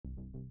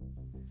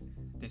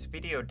This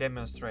video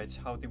demonstrates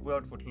how the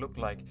world would look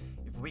like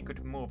if we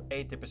could move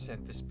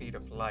 80% the speed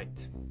of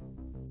light.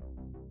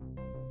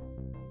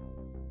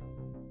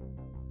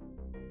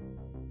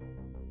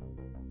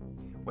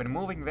 When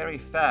moving very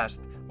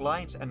fast,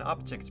 lines and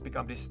objects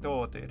become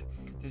distorted.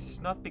 This is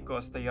not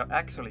because they are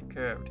actually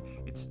curved,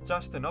 it's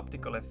just an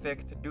optical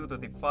effect due to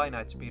the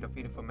finite speed of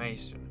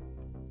information.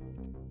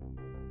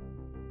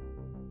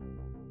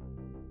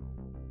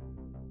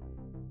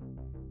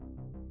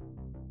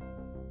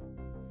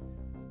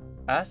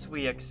 As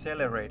we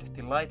accelerate,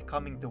 the light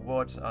coming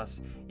towards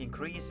us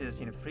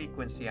increases in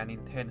frequency and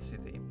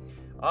intensity.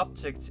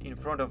 Objects in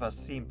front of us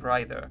seem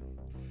brighter.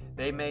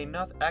 They may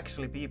not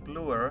actually be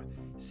bluer,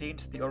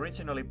 since the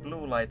originally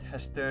blue light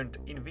has turned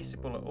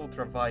invisible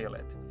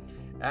ultraviolet,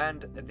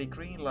 and the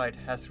green light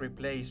has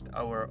replaced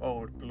our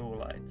old blue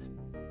light.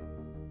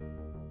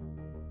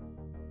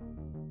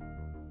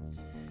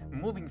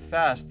 Moving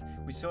fast,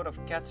 we sort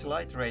of catch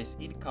light rays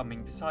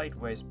incoming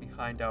sideways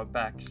behind our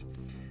backs.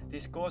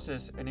 This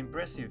causes an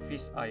impressive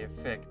fisheye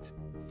effect.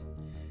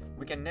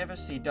 We can never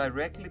see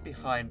directly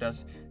behind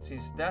us,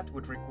 since that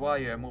would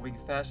require moving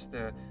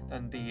faster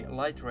than the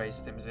light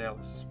rays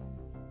themselves.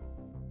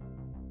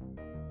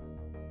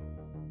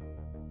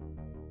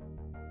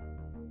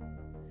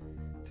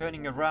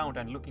 Turning around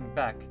and looking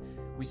back,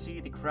 we see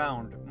the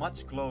ground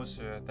much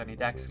closer than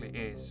it actually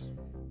is.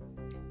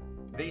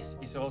 This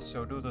is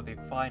also due to the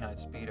finite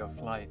speed of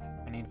light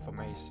and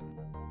information.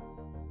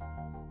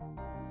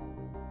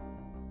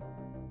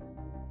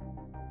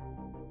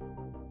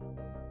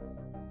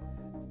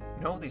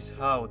 Notice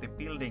how the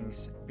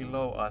buildings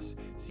below us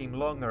seem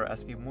longer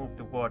as we move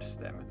towards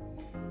them.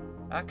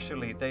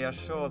 Actually, they are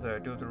shorter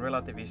due to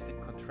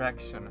relativistic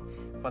contraction,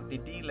 but the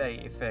delay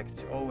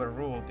effects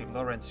overrule the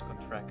Lorentz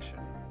contraction.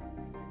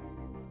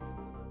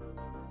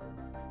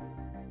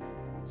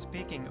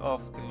 Speaking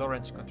of the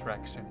Lorentz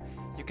contraction,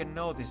 you can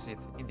notice it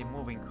in the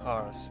moving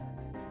cars.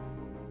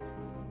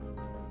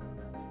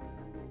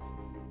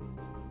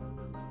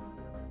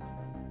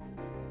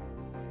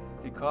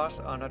 The cars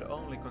are not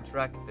only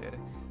contracted,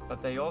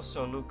 but they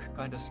also look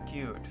kinda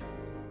skewed.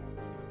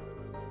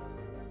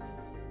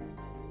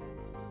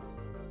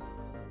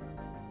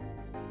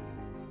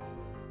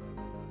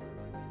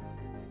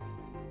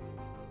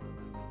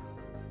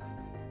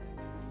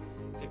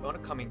 The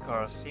oncoming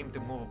cars seem to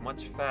move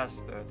much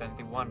faster than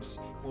the ones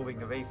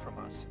moving away from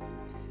us.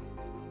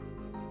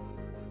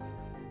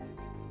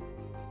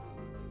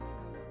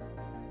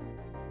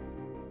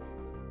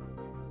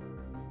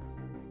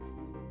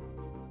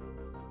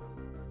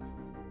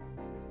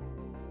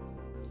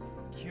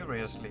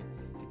 Curiously,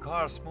 the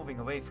cars moving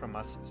away from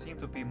us seem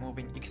to be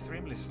moving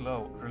extremely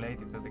slow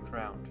relative to the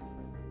ground.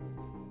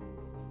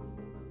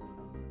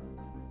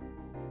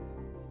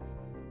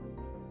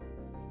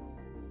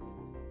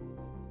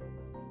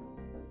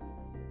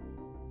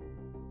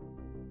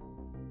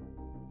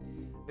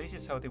 This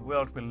is how the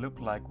world will look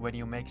like when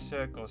you make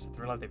circles at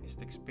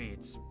relativistic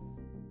speeds.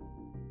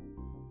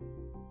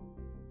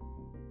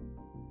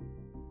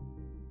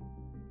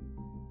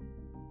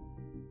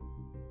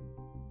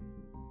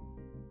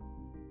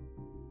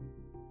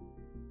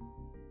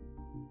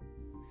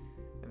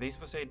 This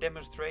was a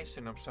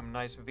demonstration of some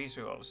nice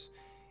visuals.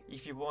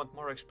 If you want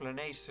more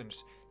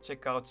explanations,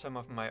 check out some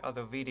of my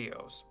other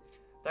videos.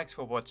 Thanks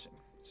for watching.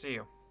 See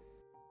you.